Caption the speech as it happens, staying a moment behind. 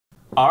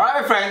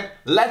Alright friend,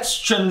 let's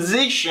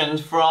transition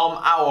from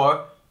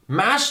our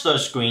master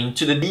screen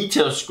to the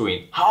detail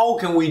screen. How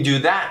can we do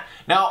that?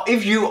 Now,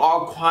 if you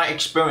are quite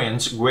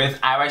experienced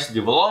with iOS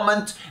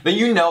development, then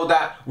you know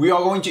that we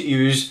are going to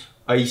use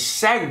a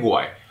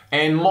segue.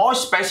 And more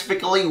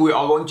specifically, we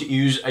are going to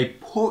use a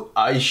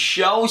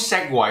show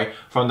segue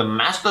from the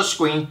master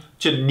screen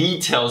to the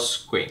detail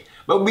screen.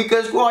 But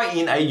because we are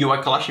in a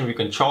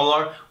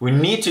UICollectionViewController, we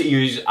need to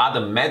use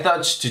other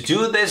methods to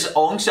do this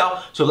also.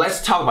 So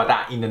let's talk about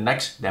that in the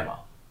next demo.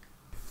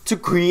 To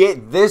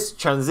create this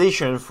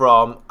transition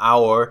from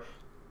our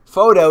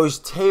Photos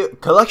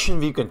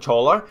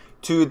CollectionViewController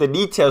to the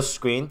details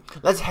screen,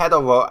 let's head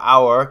over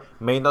our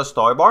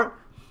main.storyboard.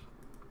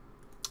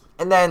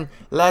 And then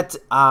let's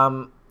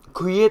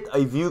create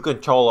a view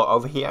controller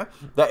over here.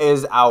 That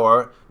is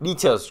our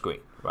details screen,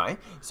 right?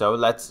 So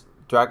let's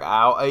drag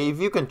out a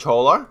view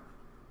controller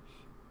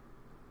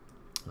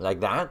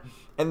like that,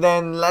 and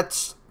then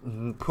let's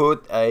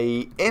put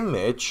a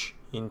image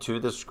into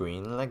the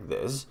screen like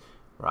this,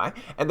 right?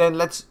 And then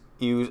let's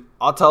use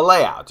auto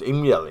layout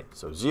immediately,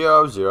 so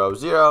 0 0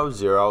 0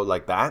 0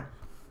 like that.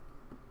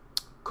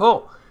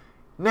 Cool.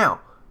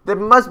 Now there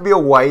must be a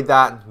way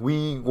that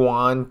we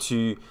want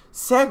to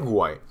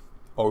segue,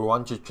 or we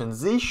want to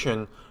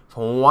transition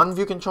from one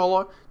view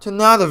controller to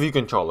another view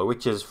controller,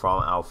 which is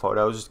from our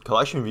Photos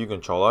Collection View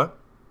Controller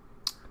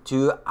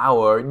to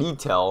our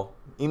detail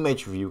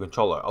image view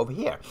controller over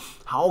here.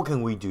 How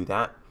can we do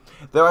that?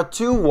 There are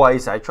two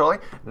ways actually.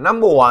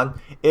 Number one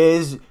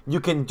is you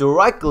can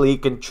directly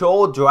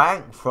control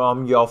drag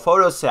from your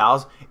photo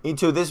cells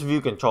into this view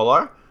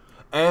controller.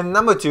 And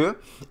number two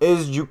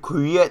is you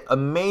create a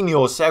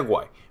manual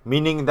segue,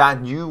 meaning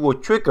that you will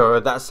trigger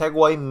that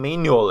segue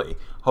manually,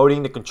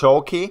 holding the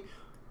control key,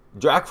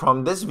 drag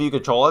from this view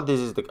controller, this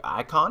is the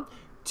icon,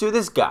 to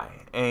this guy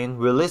and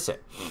release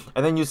it.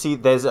 And then you see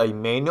there's a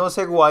manual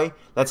segue.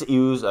 Let's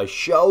use a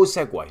show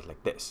segue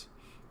like this.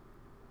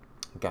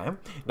 Okay,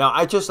 now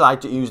I just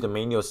like to use the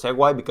manual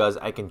segue because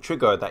I can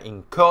trigger that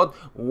in code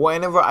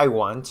whenever I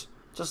want,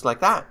 just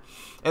like that.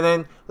 And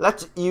then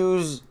let's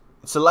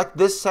select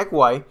this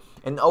segue,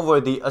 and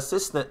over the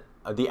assistant,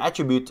 the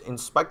attribute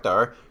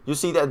inspector, you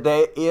see that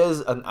there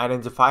is an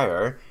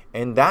identifier,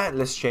 and that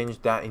let's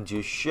change that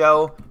into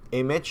show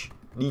image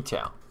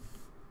detail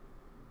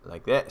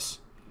like this.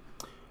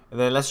 And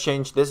then let's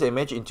change this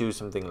image into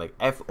something like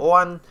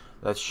F1.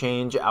 Let's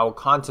change our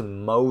content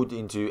mode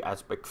into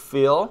aspect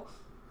fill.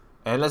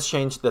 And let's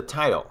change the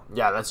title.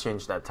 Yeah, let's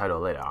change that title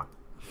later on.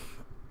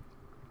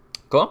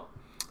 Cool?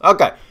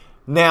 Okay.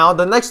 Now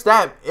the next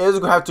step is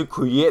we have to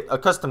create a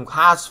custom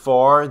class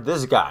for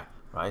this guy.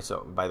 Right?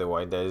 So by the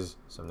way, there's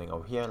something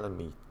over here. Let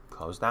me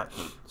close that.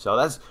 So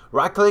let's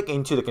right click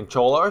into the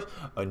controller,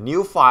 a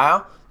new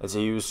file. Let's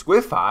use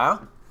script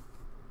file.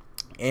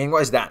 And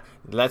what is that?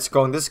 Let's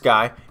call this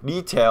guy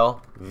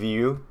detail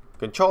view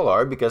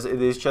controller because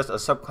it is just a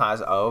subclass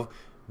of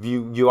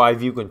UI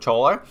view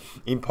controller.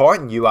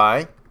 Import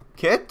UI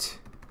kit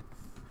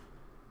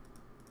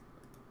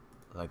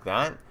like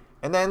that,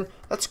 and then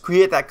let's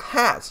create that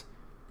class.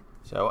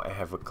 So I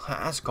have a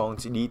class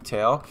called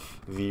detail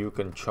view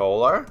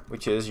controller,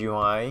 which is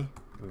UI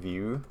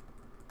view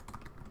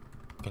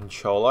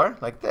controller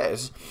like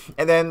this,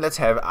 and then let's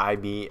have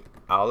IB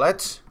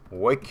outlet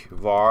wake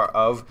var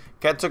of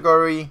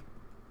category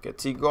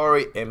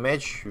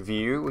image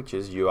view, which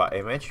is UI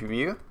image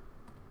view,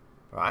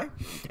 right?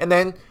 And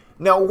then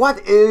now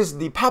what is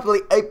the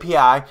public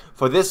API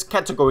for this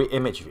category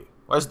image view?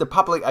 What is the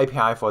public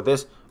API for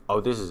this? Oh,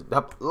 this is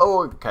the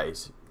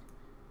lowercase.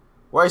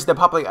 Where is the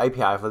public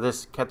API for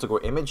this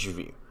category image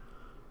view?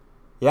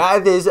 Yeah,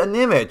 it is an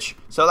image.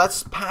 So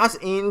let's pass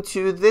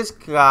into this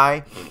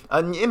guy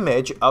an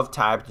image of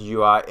type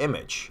UI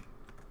image.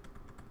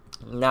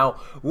 Now,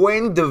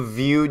 when the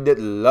view did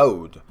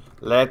load,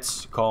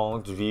 let's call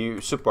view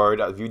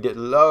super.view did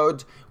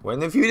load. When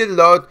the view did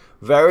load,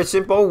 very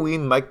simple, we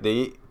make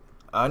the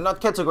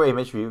not category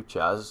image view,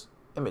 just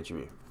image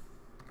view.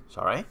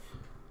 Sorry.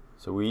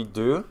 So we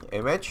do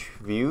image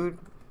view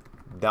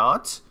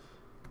dot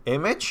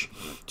image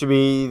to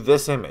be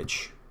this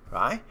image,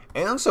 right?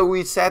 And also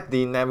we set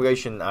the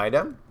navigation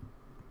item,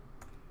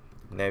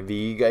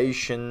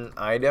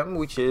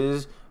 which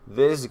is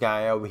this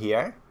guy over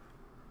here,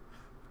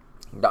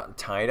 dot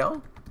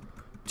title,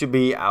 to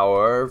be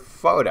our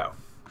photo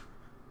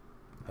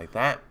like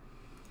that.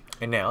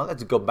 And now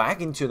let's go back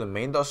into the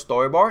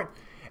main.storyboard,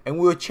 and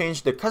we'll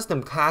change the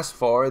custom class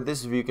for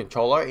this view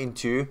controller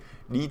into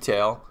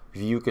detail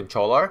view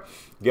controller.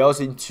 Goes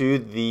into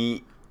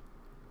the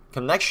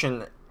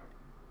connection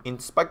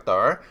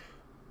inspector,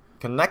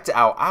 connect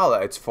our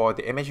outlets for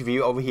the image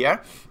view over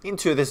here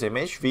into this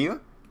image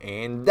view,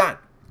 and done.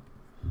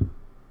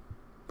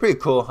 Pretty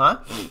cool,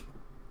 huh?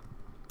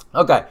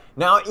 Okay,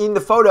 now in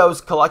the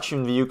Photos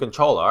Collection View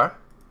Controller,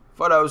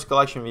 what is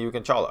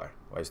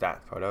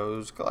that?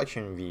 Photos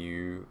Collection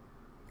View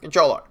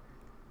Controller.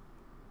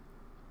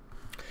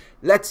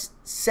 Let's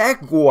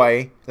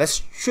trigger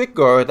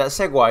that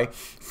segue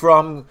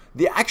from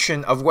the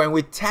action of when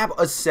we tap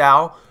a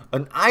cell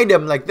an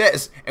item like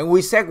this, and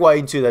we segue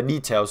into the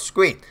detail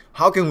screen.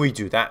 How can we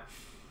do that?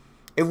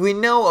 If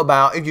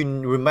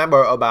you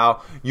remember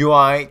about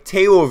UI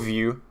table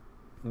view,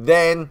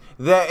 then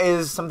there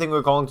is something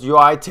we're calling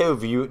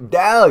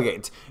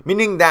UICollectionViewDelegate,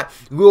 meaning that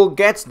we'll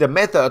get the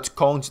method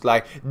called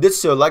like this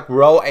select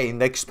row at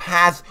index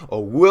path,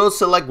 or will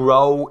select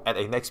row at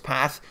index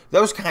path,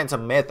 those kinds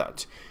of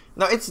methods.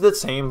 Now it's the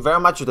same,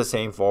 very much the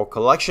same for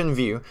collection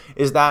view,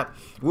 is that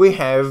we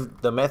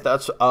have the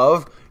methods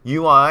of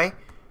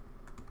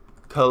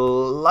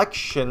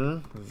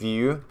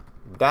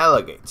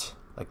UICollectionViewDelegate,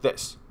 like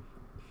this,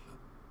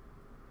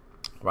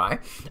 right?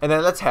 And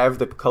then let's have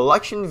the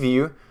collection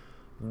view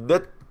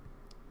that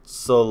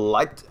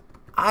select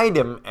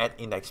item at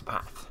index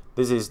path.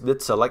 This is the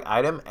select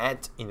item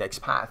at index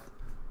path.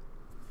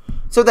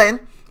 So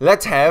then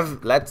let's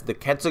the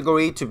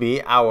category to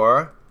be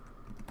our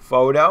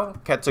photo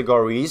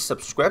category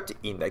subscript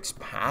index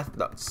path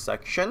dot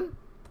section,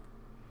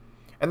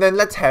 and then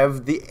let's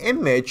have the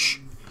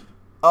image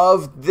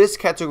of this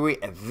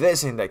category at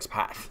this index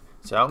path.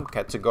 So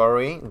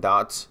category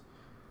dot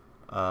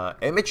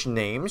image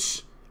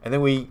names, and then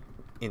we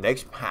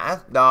index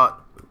path dot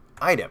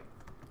item,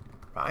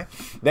 right?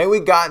 Then we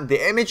got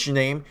the image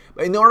name,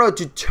 but in order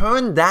to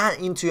turn that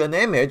into an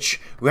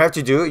image, we have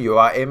to do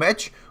UI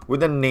image with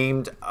the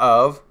name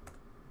of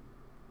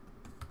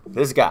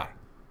this guy,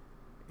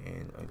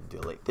 and I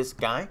delete this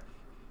guy.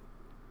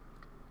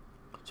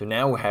 So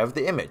now we have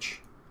the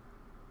image.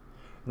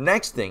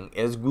 Next thing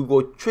is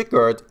Google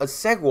triggered a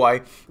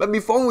segue, but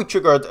before we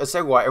triggered a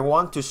segue, I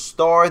want to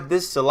store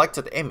this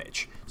selected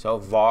image. So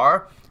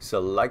var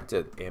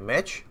selected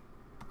image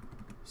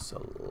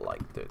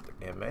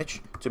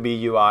to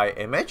be UI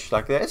image,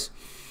 like this,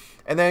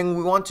 and then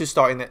we want to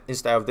start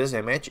instead of this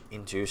image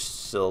into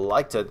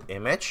selected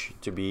image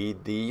to be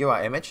the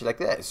UI image, like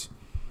this.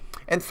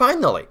 And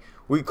finally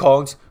we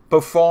called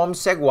perform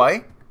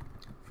segue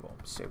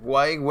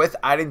with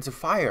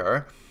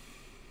identifier,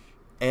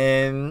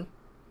 and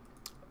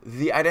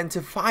the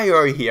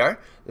identifier here,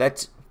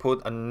 let's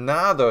put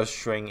another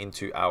string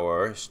into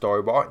our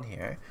storyboard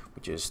here,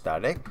 which is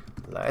static.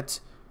 Let's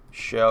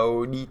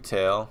show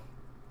detail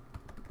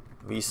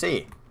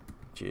VC,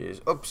 which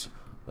is, oops,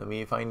 let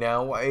me find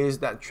out what is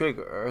that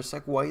trigger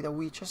segue that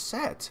we just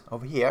set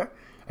over here.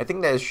 I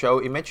think that is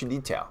show image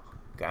detail.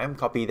 Okay,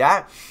 copy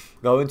that,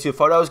 go into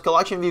Photos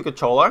Collection View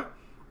Controller,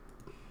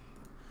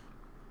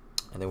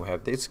 and then we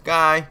have this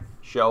guy,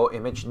 show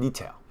image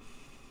detail.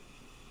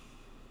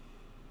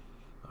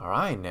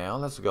 Alright, now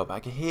let's go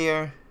back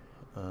here.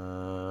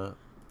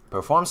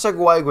 Perform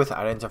segue with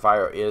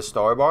identifier is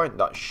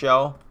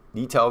storyboard.show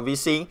detail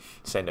VC,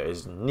 sender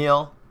is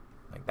nil,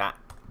 like that.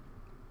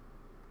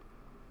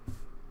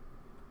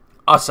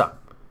 Awesome.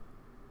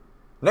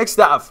 Next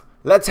up,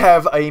 let's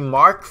have a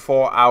mark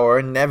for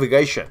our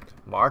navigation.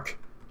 Mark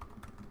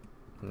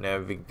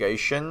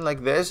navigation,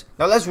 like this.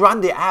 Now let's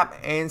run the app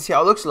and see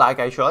how it looks like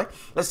actually.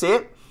 Let's see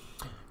it.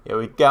 Here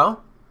we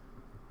go.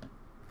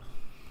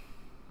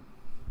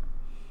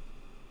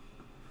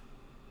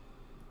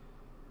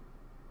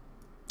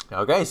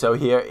 Okay, so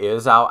here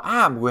is our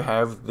app. We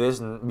have this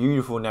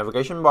beautiful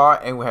navigation bar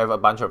and we have a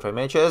bunch of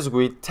images.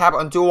 We tap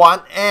onto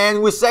one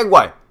and we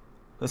segue.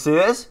 Let's see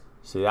this?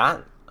 See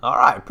that?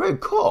 Alright, pretty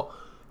cool.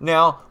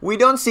 Now, we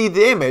don't see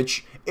the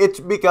image. It's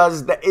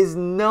because there is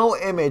no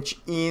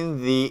image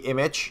in the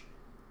image.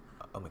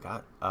 Oh my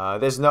god.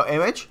 There's no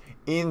image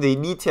in the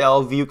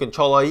detail view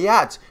controller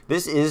yet.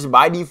 This is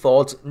by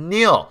default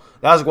nil.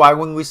 That's why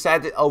when we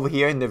set it over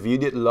here in the view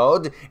did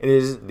load,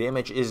 the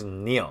image is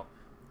nil.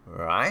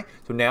 Right?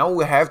 So now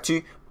we have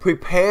to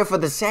prepare for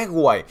the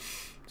segue.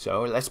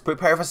 So let's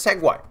prepare for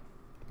segue.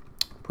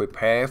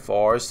 Prepare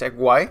for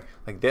segue,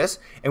 like this,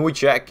 and we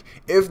check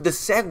if the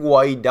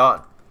segue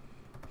dot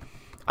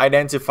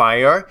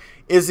identifier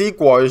is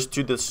equals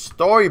to the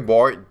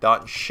storyboard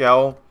dot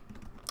show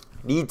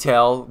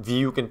detail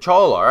view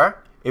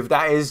controller. If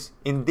that is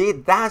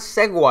indeed that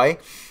segue,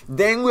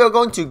 then we are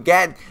going to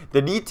get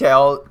the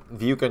detail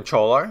view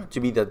controller to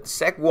be the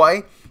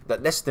segue, the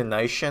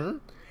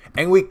destination,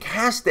 and we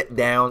cast it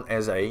down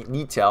as a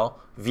detail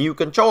view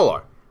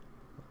controller.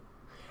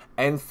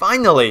 And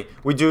finally,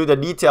 we do the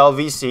detail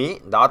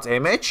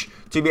VC.image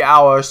to be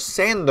our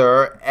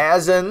sender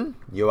as an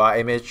UI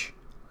image,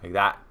 like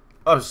that.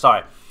 Oh,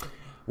 sorry.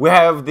 We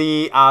have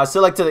the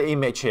selected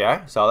image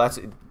here. So that's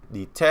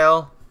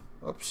detail.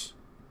 Oops.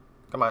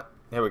 Come on.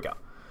 Here we go.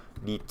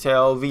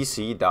 Detail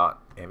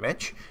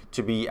VC.image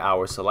to be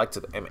our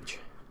selected image.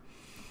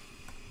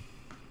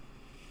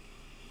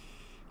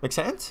 Make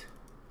sense?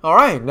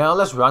 Alright, now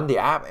let's run the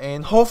app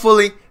and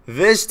hopefully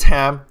this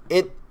time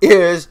it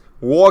is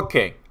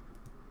working.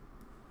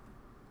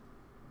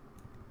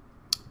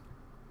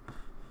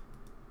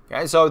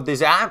 Okay, so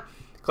this app,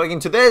 click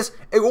into this,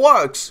 it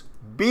works.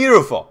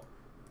 Beautiful.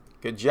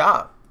 Good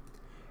job.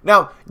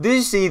 Now, do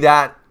you see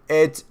that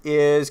it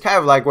is kind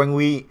of like when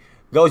we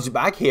go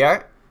back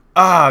here,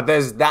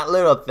 there's that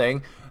little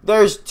thing.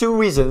 There's two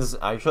reasons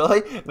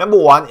actually. Number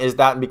one is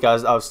that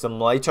because of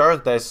simulator,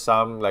 there's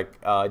some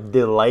like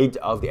delay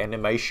of the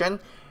animation.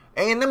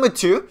 And number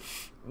two,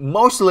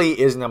 mostly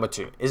is number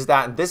two, is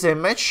that this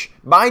image,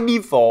 by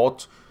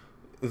default,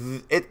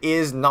 it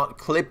is not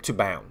clip to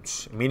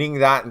bounds, meaning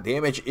that the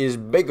image is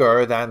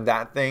bigger than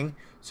that thing.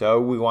 So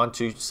we want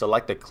to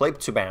select the clip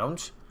to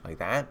bounds, like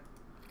that.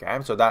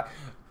 Okay, so that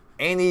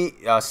any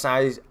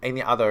size,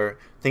 any other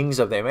things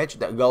of the image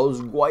that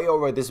goes way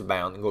over this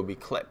bound will be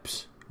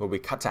clips, will be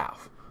cut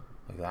off,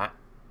 like that.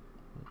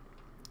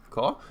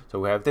 Cool. So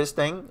we have this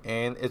thing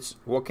and it's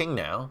working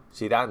now.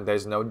 See that?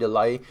 There's no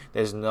delay,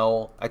 there's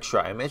no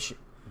extra image.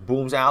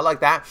 Booms out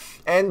like that.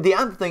 And the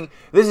other thing,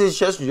 this is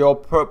just your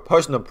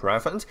personal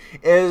preference,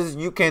 is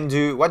you can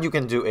do, what you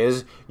can do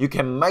is you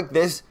can make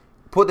this,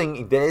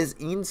 putting this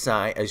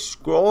inside a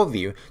scroll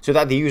view so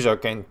that the user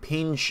can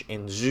pinch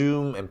and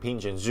zoom,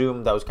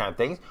 those kind of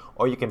things.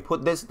 Or you can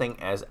put this thing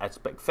as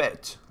aspect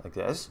fit, like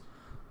this.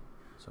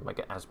 So make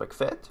it aspect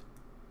fit.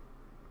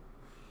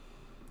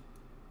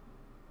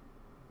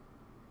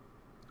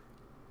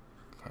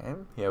 Okay,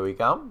 here we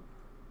go.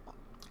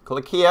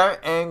 Click here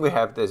and we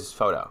have this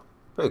photo.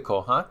 Pretty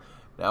cool, huh?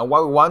 Now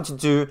what we want to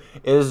do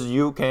is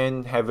you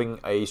can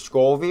having a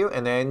scroll view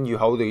and then you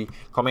hold the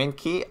command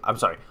key,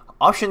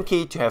 option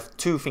key to have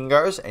two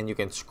fingers and you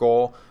can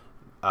scroll,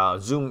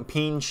 zoom,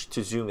 pinch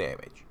to zoom the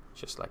image,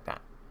 just like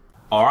that.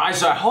 Alright,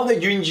 so I hope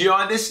that you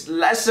enjoyed this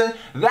lesson.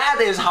 That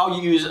is how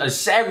you use a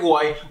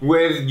segue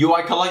with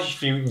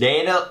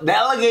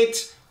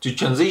UICollectionViewDelegate to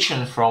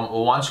transition from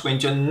one screen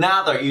to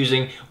another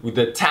using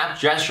the tap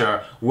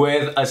gesture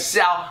with a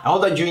cell. I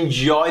hope that you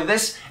enjoyed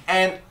this.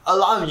 And a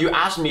lot of you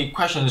asked me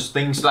questions,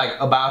 things like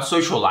about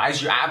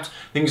socialize your apps,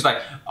 things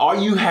like, are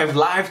you have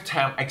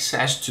lifetime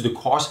access to the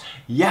course?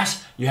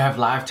 Yes, you have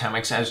lifetime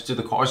access to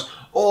the course.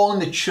 All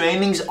the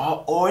trainings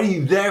are already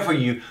there for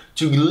you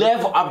to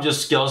level up your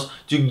skills,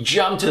 to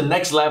jump to the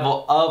next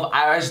level of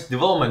iOS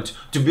development,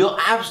 to build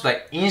apps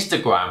like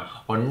Instagram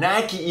or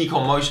Nike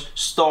e-commerce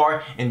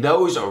store, and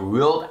those are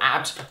real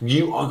apps.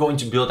 You are going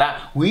to build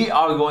that. We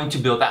are going to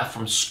build that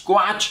from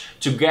scratch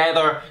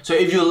together. So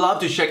if you love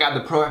to check out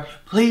the program,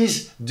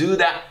 please do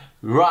that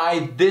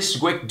right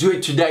this week. Do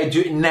it today, do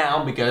it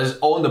now, because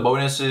all the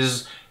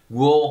bonuses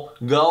will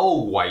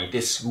go away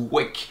this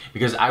week,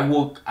 because I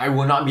will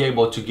not be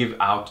able to give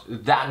out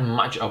that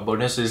much of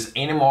bonuses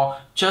anymore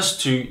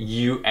just to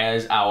you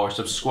as our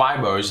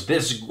subscribers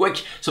this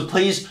week. So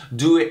please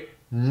do it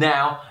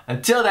now.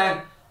 Until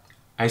then,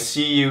 I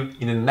see you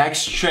in the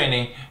next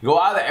training. Go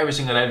out there every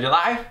single day of your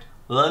life,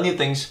 learn new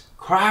things,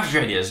 craft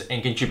your ideas,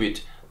 and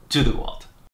contribute to the world.